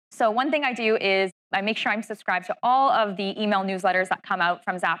So one thing I do is I make sure I'm subscribed to all of the email newsletters that come out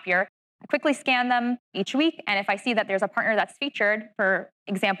from Zapier. I quickly scan them each week. And if I see that there's a partner that's featured, for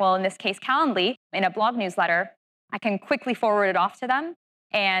example, in this case, Calendly, in a blog newsletter, I can quickly forward it off to them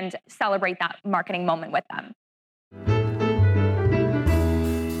and celebrate that marketing moment with them.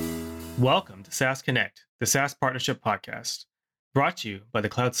 Welcome to SaaS Connect, the SaaS Partnership Podcast, brought to you by the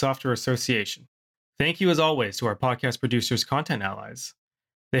Cloud Software Association. Thank you, as always, to our podcast producers, Content Allies.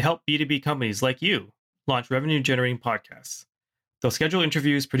 They help B2B companies like you launch revenue-generating podcasts. They'll schedule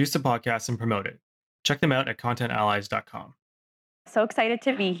interviews, produce the podcast, and promote it. Check them out at contentallies.com. So excited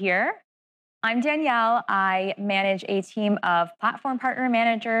to be here. I'm Danielle. I manage a team of platform partner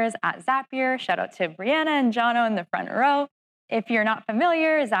managers at Zapier. Shout out to Brianna and Jono in the front row. If you're not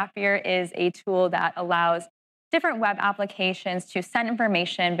familiar, Zapier is a tool that allows different web applications to send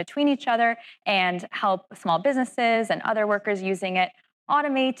information between each other and help small businesses and other workers using it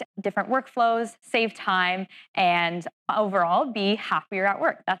automate different workflows, save time, and overall be happier at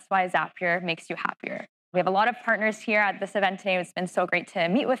work. That's why Zapier makes you happier. We have a lot of partners here at this event today. It's been so great to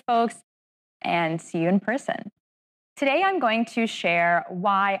meet with folks and see you in person. Today, I'm going to share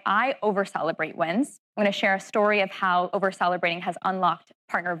why I over-celebrate wins. I'm going to share a story of how over-celebrating has unlocked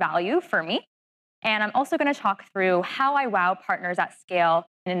partner value for me. And I'm also going to talk through how I wow partners at scale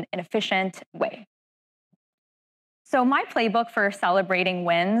in an efficient way. So my playbook for celebrating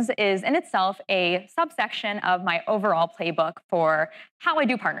wins is in itself a subsection of my overall playbook for how I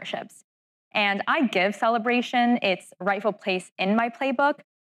do partnerships. And I give celebration its rightful place in my playbook,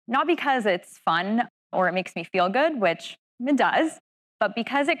 not because it's fun or it makes me feel good, which it does, but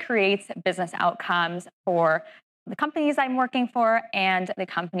because it creates business outcomes for the companies I'm working for and the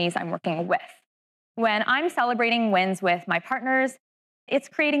companies I'm working with. When I'm celebrating wins with my partners, it's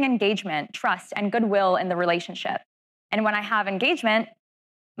creating engagement, trust, and goodwill in the relationship. And when I have engagement,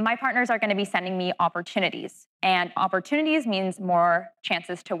 my partners are going to be sending me opportunities. And opportunities means more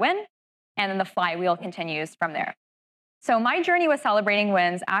chances to win. And then the flywheel continues from there. So my journey with celebrating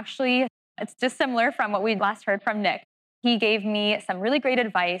wins, actually, it's dissimilar from what we last heard from Nick. He gave me some really great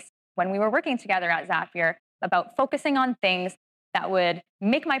advice when we were working together at Zapier about focusing on things that would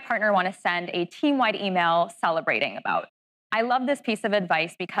make my partner want to send a team-wide email celebrating about. I love this piece of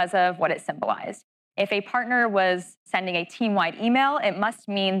advice because of what it symbolized. If a partner was sending a team-wide email, it must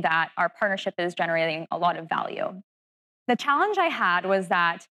mean that our partnership is generating a lot of value. The challenge I had was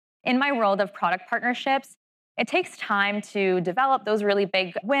that in my world of product partnerships, it takes time to develop those really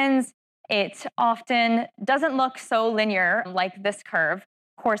big wins. It often doesn't look so linear like this curve.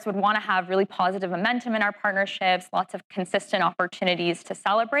 Of course, would want to have really positive momentum in our partnerships, lots of consistent opportunities to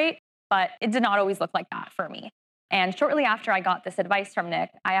celebrate, but it did not always look like that for me. And shortly after I got this advice from Nick,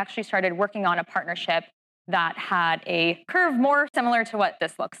 I actually started working on a partnership that had a curve more similar to what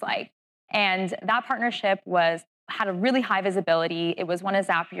this looks like. And that partnership had a really high visibility. It was one of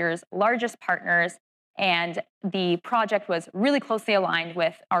Zapier's largest partners, and the project was really closely aligned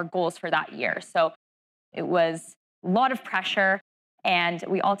with our goals for that year. So it was a lot of pressure, and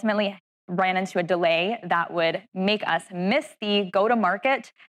we ultimately ran into a delay that would make us miss the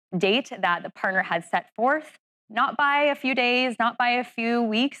go-to-market date that the partner had set forth. Not by a few days, not by a few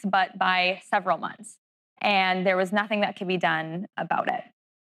weeks, but by several months. And there was nothing that could be done about it.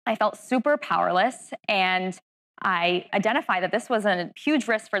 I felt super powerless, and I identified that this was a huge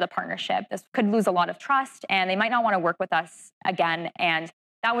risk for the partnership. This could lose a lot of trust, and they might not want to work with us again, and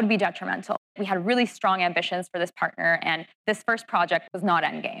that would be detrimental. We had really strong ambitions for this partner, and this first project was not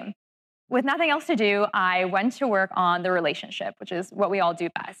endgame. With nothing else to do, I went to work on the relationship, which is what we all do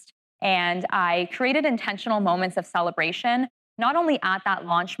best. And I created intentional moments of celebration, not only at that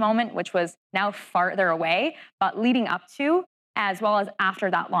launch moment, which was now farther away, but leading up to, as well as after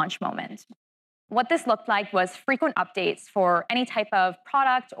that launch moment. What this looked like was frequent updates for any type of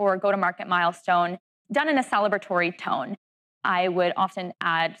product or go-to-market milestone done in a celebratory tone. I would often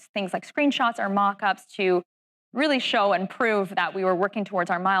add things like screenshots or mock-ups to really show and prove that we were working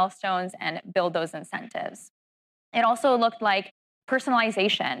towards our milestones and build those incentives. It also looked like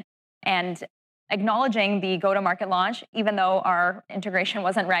personalization and acknowledging the go-to-market launch, even though our integration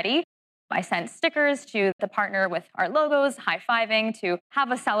wasn't ready. I sent stickers to the partner with our logos, high-fiving to have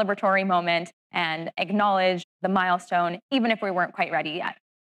a celebratory moment and acknowledge the milestone, even if we weren't quite ready yet.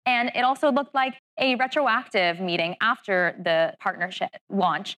 And it also looked like a retroactive meeting after the partnership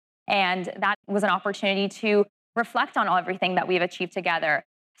launch. And that was an opportunity to reflect on everything that we've achieved together,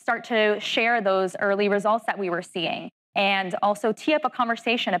 start to share those early results that we were seeing, and also tee up a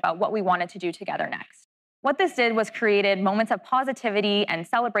conversation about what we wanted to do together next. What this did was created moments of positivity and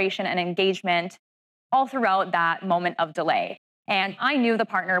celebration and engagement all throughout that moment of delay. And I knew the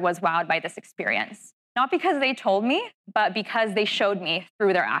partner was wowed by this experience, not because they told me, but because they showed me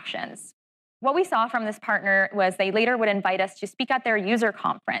through their actions. What we saw from this partner was they later would invite us to speak at their user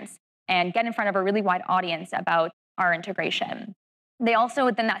conference and get in front of a really wide audience about our integration. They also,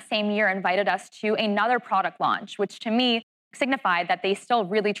 within that same year, invited us to another product launch, which to me signified that they still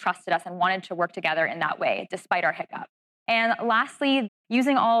really trusted us and wanted to work together in that way, despite our hiccup. And lastly,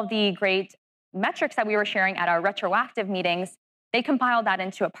 using all of the great metrics that we were sharing at our retroactive meetings, they compiled that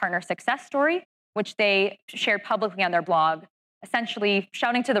into a partner success story, which they shared publicly on their blog, essentially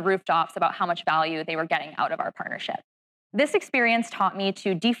shouting to the rooftops about how much value they were getting out of our partnership. This experience taught me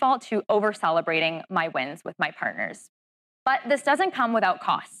to default to over-celebrating my wins with my partners. But this doesn't come without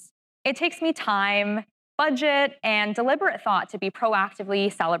costs. It takes me time, budget, and deliberate thought to be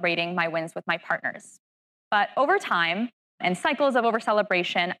proactively celebrating my wins with my partners. But over time and cycles of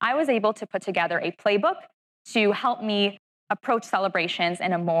over-celebration, I was able to put together a playbook to help me approach celebrations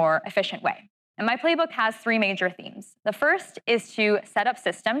in a more efficient way. And my playbook has 3 major themes. The first is to set up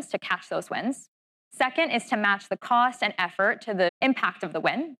systems to catch those wins. Second is to match the cost and effort to the impact of the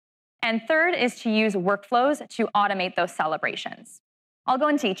win. And third is to use workflows to automate those celebrations. I'll go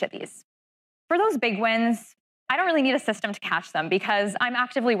into each of these. For those big wins, I don't really need a system to catch them because I'm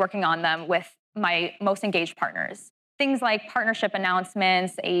actively working on them with my most engaged partners. Things like partnership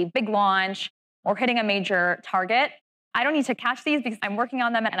announcements, a big launch, or hitting a major target. I don't need to catch these because I'm working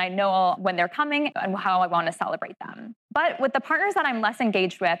on them and I know when they're coming and how I want to celebrate them. But with the partners that I'm less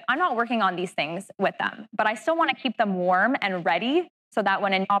engaged with, I'm not working on these things with them, but I still want to keep them warm and ready so that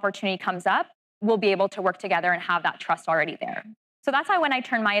when an opportunity comes up, we'll be able to work together and have that trust already there. So that's why when I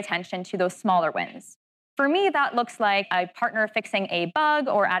turn my attention to those smaller wins. For me, that looks like a partner fixing a bug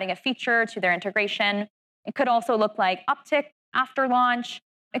or adding a feature to their integration. It could also look like uptick after launch.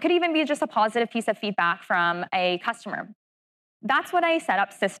 It could even be just a positive piece of feedback from a customer. That's what I set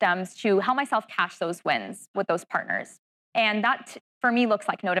up systems to help myself catch those wins with those partners. And that, for me, looks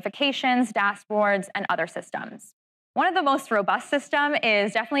like notifications, dashboards, and other systems. One of the most robust systems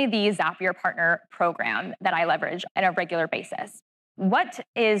is definitely the Zapier Partner Program that I leverage on a regular basis. What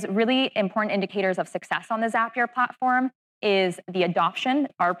is really important indicators of success on the Zapier platform is the adoption.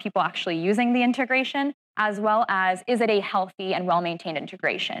 Are people actually using the integration? As well as, is it a healthy and well-maintained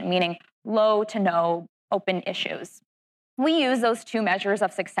integration, meaning low to no open issues? We use those 2 measures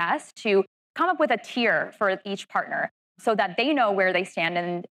of success to come up with a tier for each partner so that they know where they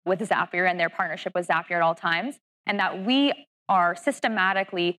stand with Zapier and their partnership with Zapier at all times, and that we are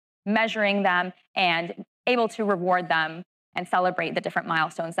systematically measuring them and able to reward them and celebrate the different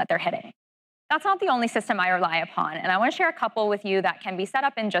milestones that they're hitting. That's not the only system I rely upon, and I want to share a couple with you that can be set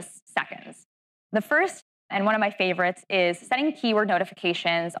up in just seconds. The first, and one of my favorites, is setting keyword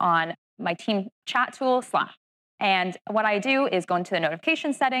notifications on my team chat tool, Slack. And what I do is go into the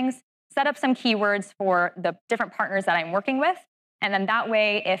notification settings, set up some keywords for the different partners that I'm working with. And then that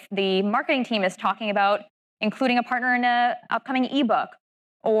way, if the marketing team is talking about including a partner in an upcoming ebook,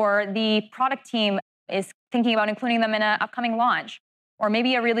 or the product team is thinking about including them in an upcoming launch, or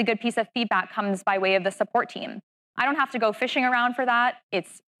maybe a really good piece of feedback comes by way of the support team, I don't have to go fishing around for that.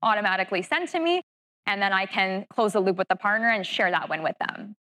 It's automatically sent to me, and then I can close the loop with the partner and share that win with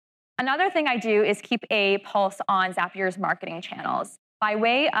them. Another thing I do is keep a pulse on Zapier's marketing channels. By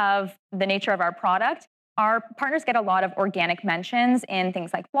way of the nature of our product, our partners get a lot of organic mentions in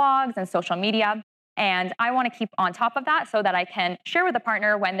things like blogs and social media, and I want to keep on top of that so that I can share with the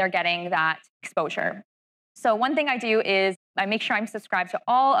partner when they're getting that exposure. So one thing I do is I make sure I'm subscribed to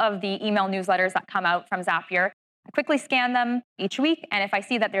all of the email newsletters that come out from Zapier. I quickly scan them each week, and if I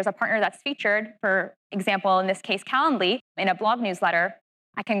see that there's a partner that's featured, for example, in this case, Calendly, in a blog newsletter,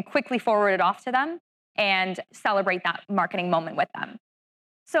 I can quickly forward it off to them and celebrate that marketing moment with them.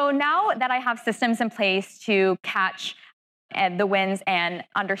 So now that I have systems in place to catch the wins and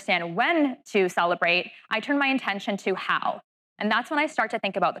understand when to celebrate, I turn my attention to how. And that's when I start to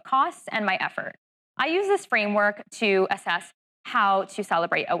think about the costs and my effort. I use this framework to assess how to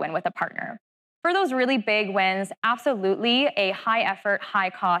celebrate a win with a partner. For those really big wins, absolutely a high effort,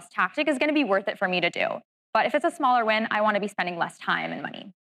 high cost tactic is going to be worth it for me to do. But if it's a smaller win, I want to be spending less time and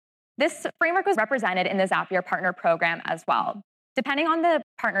money. This framework was represented in the Zapier Partner Program as well. Depending on the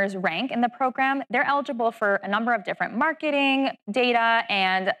partner's rank in the program, they're eligible for a number of different marketing, data,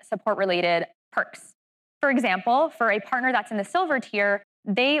 and support-related perks. For example, for a partner that's in the silver tier,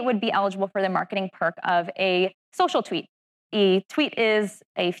 they would be eligible for the marketing perk of a social tweet. A tweet is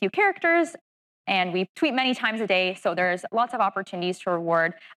a few characters, and we tweet many times a day, so there's lots of opportunities to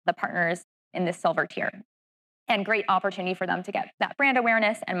reward the partners in this silver tier. And great opportunity for them to get that brand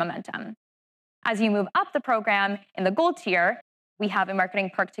awareness and momentum. As you move up the program in the gold tier, we have a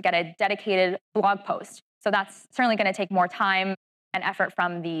marketing perk to get a dedicated blog post. So that's certainly going to take more time and effort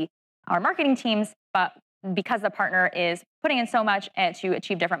from our marketing teams, but because the partner is putting in so much to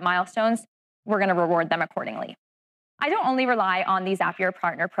achieve different milestones, we're going to reward them accordingly. I don't only rely on the Zapier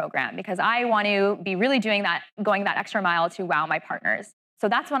Partner Program because I want to be really going that extra mile to wow my partners. So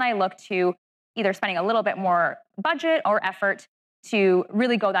that's when I look to either spending a little bit more budget or effort to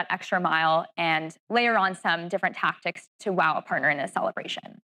really go that extra mile and layer on some different tactics to wow a partner in a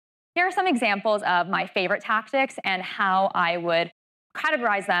celebration. Here are some examples of my favorite tactics and how I would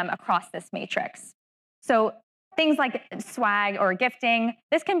categorize them across this matrix. So things like swag or gifting,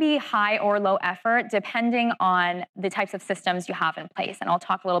 this can be high or low effort depending on the types of systems you have in place. And I'll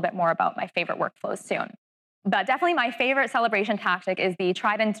talk a little bit more about my favorite workflows soon. But definitely my favorite celebration tactic is the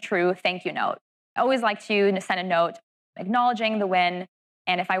tried and true thank you note. I always like to send a note acknowledging the win.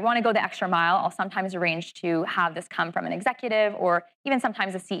 And if I want to go the extra mile, I'll sometimes arrange to have this come from an executive or even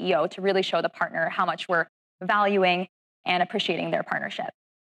sometimes a CEO to really show the partner how much we're valuing and appreciating their partnership.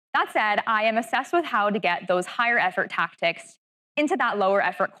 That said, I am obsessed with how to get those higher effort tactics into that lower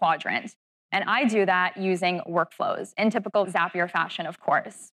effort quadrant. And I do that using workflows in typical Zapier fashion, of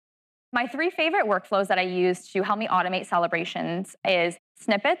course. My 3 favorite workflows that I use to help me automate celebrations is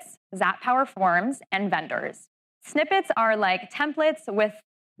snippets, Zap Power Forms, and vendors. Snippets are like templates with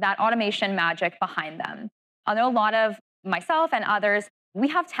that automation magic behind them. I know a lot of myself and others, we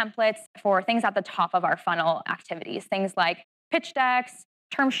have templates for things at the top of our funnel activities, things like pitch decks,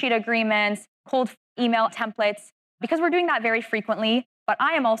 term sheet agreements, cold email templates, because we're doing that very frequently, but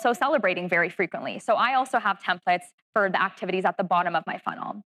I am also celebrating very frequently. So I also have templates for the activities at the bottom of my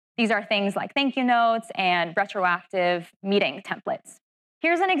funnel. These are things like thank you notes and retroactive meeting templates.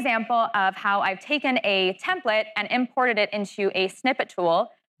 Here's an example of how I've taken a template and imported it into a snippet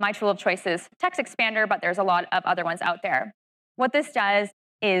tool. My tool of choice is TextExpander, but there's a lot of other ones out there. What this does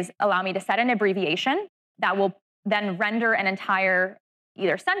is allow me to set an abbreviation that will then render an entire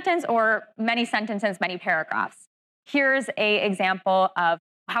either sentence or many sentences, many paragraphs. Here's an example of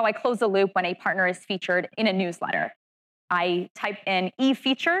how I close the loop when a partner is featured in a newsletter. I type in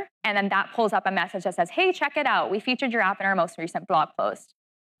e-feature, and then that pulls up a message that says, hey, check it out. We featured your app in our most recent blog post.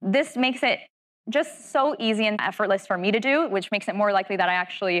 This makes it just so easy and effortless for me to do, which makes it more likely that I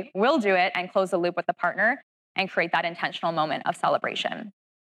actually will do it and close the loop with the partner and create that intentional moment of celebration.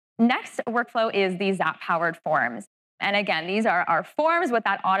 Next workflow is the Zap-powered forms. And again, these are our forms with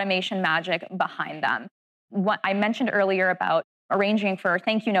that automation magic behind them. What I mentioned earlier about arranging for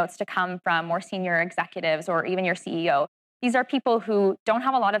thank you notes to come from more senior executives or even your CEO. These are people who don't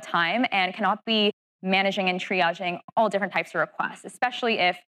have a lot of time and cannot be managing and triaging all different types of requests, especially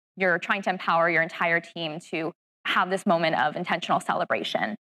if you're trying to empower your entire team to have this moment of intentional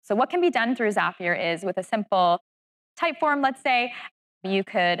celebration. So what can be done through Zapier is with a simple type form, let's say, you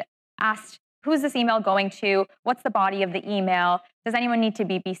could ask, who's this email going to? What's the body of the email? Does anyone need to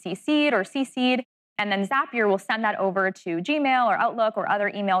be BCC'd or CC'd? And then Zapier will send that over to Gmail or Outlook or other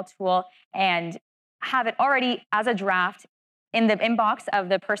email tool and have it already as a draft in the inbox of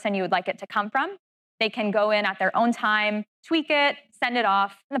the person you would like it to come from. They can go in at their own time, tweak it, send it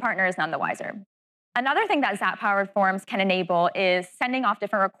off, and the partner is none the wiser. Another thing that Zap-powered forms can enable is sending off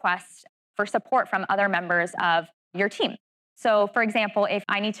different requests for support from other members of your team. So for example, if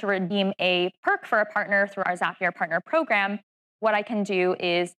I need to redeem a perk for a partner through our Zapier Partner Program, what I can do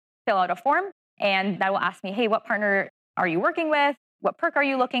is fill out a form, and that will ask me, hey, what partner are you working with? What perk are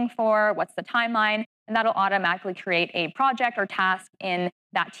you looking for? What's the timeline? And that'll automatically create a project or task in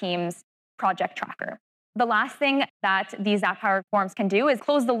that team's project tracker. The last thing that these Zap-powered forms can do is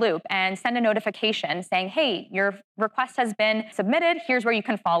close the loop and send a notification saying, hey, your request has been submitted. Here's where you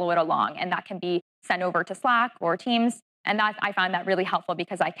can follow it along. And that can be sent over to Slack or Teams. And that I find that really helpful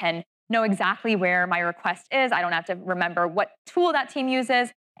because I can know exactly where my request is. I don't have to remember what tool that team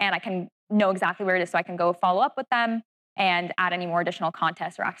uses, and I can know exactly where it is so I can go follow up with them and add any more additional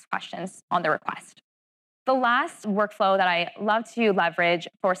context or ask questions on the request. The last workflow that I love to leverage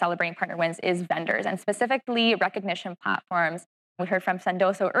for celebrating partner wins is vendors, and specifically recognition platforms. We heard from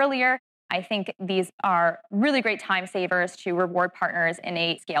Sendoso earlier. I think these are really great time savers to reward partners in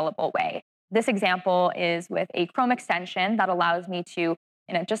a scalable way. This example is with a Chrome extension that allows me to,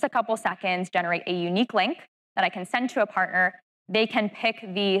 in just a couple seconds, generate a unique link that I can send to a partner. They can pick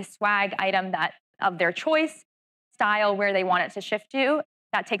the swag item that of their choice, style where they want it to shift to.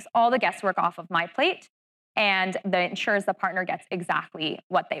 That takes all the guesswork off of my plate and that ensures the partner gets exactly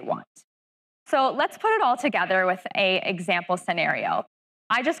what they want. So let's put it all together with an example scenario.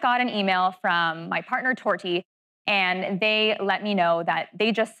 I just got an email from my partner, Torti, and they let me know that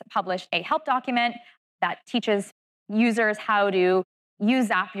they just published a help document that teaches users how to use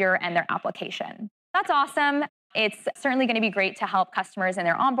Zapier and their application. That's awesome. It's certainly going to be great to help customers in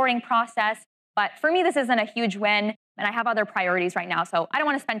their onboarding process. But for me, this isn't a huge win, and I have other priorities right now, so I don't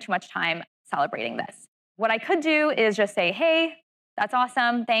want to spend too much time celebrating this. What I could do is just say, hey, that's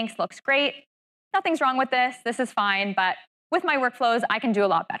awesome. Thanks. Looks great. Nothing's wrong with this. This is fine. But with my workflows, I can do a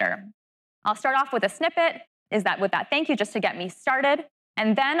lot better. I'll start off with a snippet, with that thank you, just to get me started.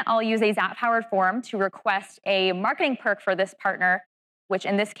 And then I'll use a Zap-powered form to request a marketing perk for this partner, which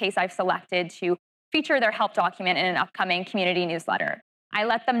in this case I've selected to feature their help document in an upcoming community newsletter. I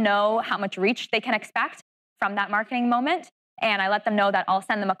let them know how much reach they can expect from that marketing moment, and I let them know that I'll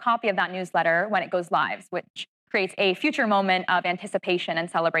send them a copy of that newsletter when it goes live, which creates a future moment of anticipation and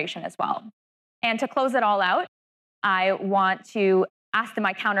celebration as well. And to close it all out, I want to ask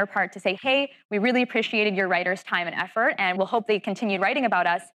my counterpart to say, hey, we really appreciated your writers' time and effort, and we'll hope they continue writing about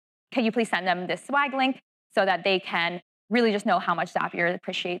us. Can you please send them this swag link so that they can really just know how much Zapier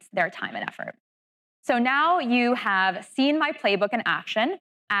appreciates their time and effort. So now you have seen my playbook in action.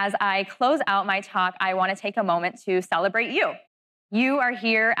 As I close out my talk, I want to take a moment to celebrate you. You are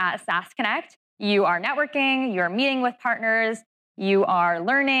here at SaaS Connect. You are networking, you're meeting with partners, you are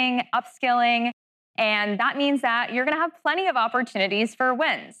learning, upskilling, and that means that you're going to have plenty of opportunities for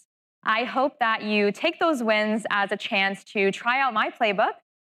wins. I hope that you take those wins as a chance to try out my playbook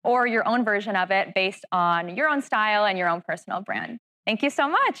or your own version of it based on your own style and your own personal brand. Thank you so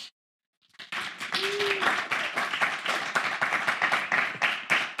much.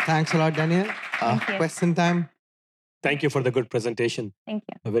 Thanks a lot, Danielle. Thank you. Question time. Thank you for the good presentation. Thank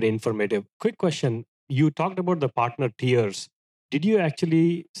you. Very informative. Quick question. You talked about the partner tiers. Did you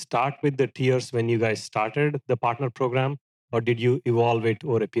actually start with the tiers when you guys started the partner program, or did you evolve it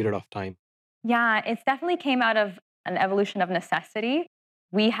over a period of time? Yeah, it's definitely came out of an evolution of necessity.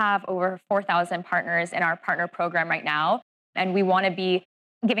 We have over 4,000 partners in our partner program right now, and we want to be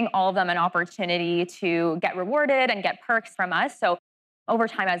giving all of them an opportunity to get rewarded and get perks from us. So over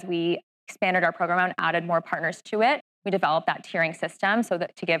time, as we expanded our program and added more partners to it, we developed that tiering system so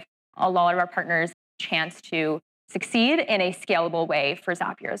that to give a lot of our partners a chance to succeed in a scalable way for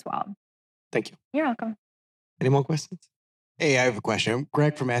Zapier as well. Thank you. You're welcome. Any more questions? Hey, I have a question. I'm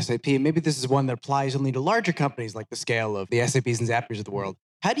Greg from SAP. Maybe this is one that applies only to larger companies like the scale of the SAPs and Zapiers of the world.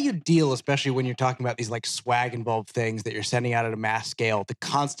 How do you deal, especially when you're talking about these like swag involved things that you're sending out at a mass scale, the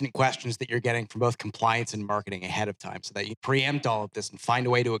constant questions that you're getting from both compliance and marketing ahead of time so that you preempt all of this and find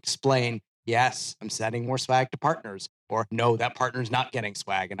a way to explain, yes, I'm sending more swag to partners, or no, that partner's not getting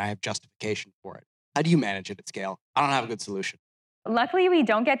swag and I have justification for it. How do you manage it at scale? I don't have a good solution. Luckily, we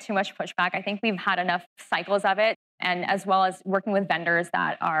don't get too much pushback. I think we've had enough cycles of it, and as well as working with vendors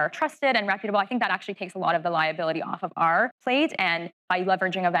that are trusted and reputable, I think that actually takes a lot of the liability off of our plate. And by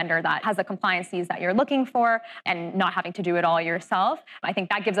leveraging a vendor that has the compliances that you're looking for and not having to do it all yourself, I think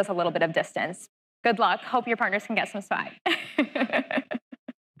that gives us a little bit of distance. Good luck. Hope your partners can get some swag.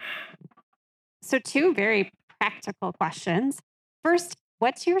 So 2 very practical questions. First,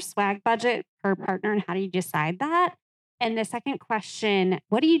 what's your swag budget per partner and how do you decide that? And the second question,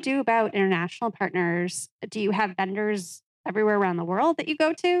 what do you do about international partners? Do you have vendors everywhere around the world that you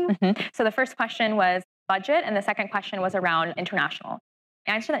go to? Mm-hmm. So the first question was budget, and the second question was around international.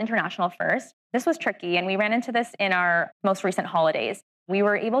 I answered the international first. This was tricky, and we ran into this in our most recent holidays. We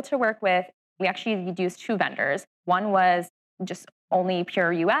were able to work with, we actually used 2 vendors. One was just only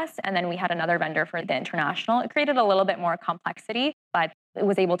pure US, and then we had another vendor for the international. It created a little bit more complexity, but it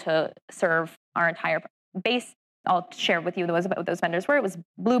was able to serve our entire base. I'll share with you what those vendors were. It was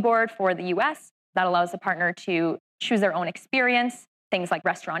Blueboard for the US. That allows the partner to choose their own experience, things like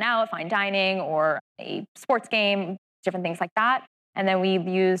restaurant out, fine dining, or a sports game, different things like that. And then we've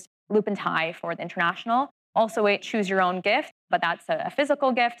used Loop and Tie for the international. Also, a choose your own gift, but that's a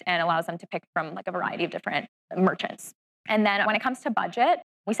physical gift and allows them to pick from like a variety of different merchants. And then when it comes to budget,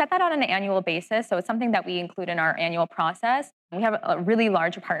 we set that out on an annual basis. So it's something that we include in our annual process. We have a really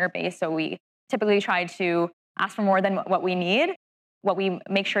large partner base, so we typically try to ask for more than what we need. What we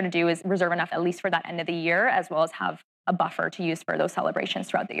make sure to do is reserve enough at least for that end of the year, as well as have a buffer to use for those celebrations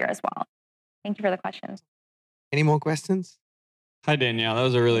throughout the year as well. Thank you for the questions. Any more questions? Hi, Danielle. That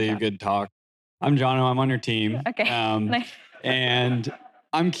was a really good talk. I'm Jono. I'm on your team. Okay. Nice. And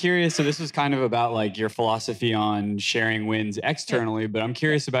I'm curious. So this was kind of about like your philosophy on sharing wins externally, but I'm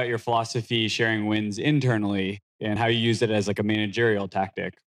curious about your philosophy sharing wins internally and how you use it as like a managerial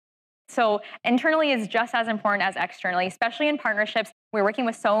tactic. So internally is just as important as externally, especially in partnerships. We're working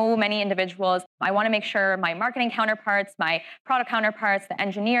with so many individuals. I want to make sure my marketing counterparts, my product counterparts, the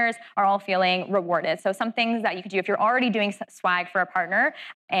engineers are all feeling rewarded. So some things that you could do if you're already doing swag for a partner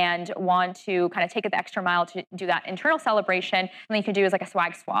and want to kind of take it the extra mile to do that internal celebration, something you could do is like a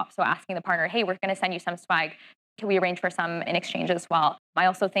swag swap. So asking the partner, hey, we're going to send you some swag. Can we arrange for some in exchange as well? I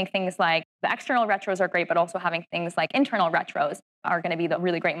also think things like the external retros are great, but also having things like internal retros are going to be the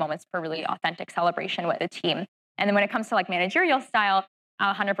really great moments for really authentic celebration with the team. And then when it comes to like managerial style,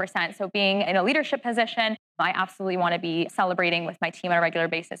 100%. So being in a leadership position, I absolutely want to be celebrating with my team on a regular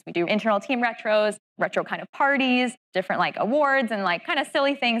basis. We do internal team retros, retro kind of parties, different like awards and like kind of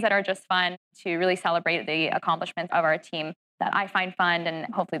silly things that are just fun to really celebrate the accomplishments of our team that I find fun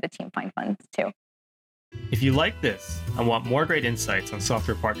and hopefully the team find fun too. If you like this and want more great insights on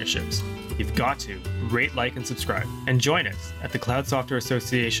software partnerships, you've got to rate, like, and subscribe, and join us at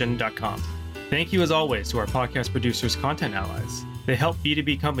thecloudsoftwareassociation.com. Thank you as always to our podcast producers, Content Allies. They help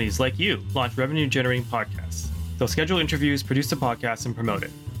B2B companies like you launch revenue-generating podcasts. They'll schedule interviews, produce the podcast, and promote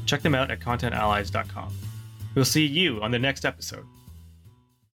it. Check them out at contentallies.com. We'll see you on the next episode.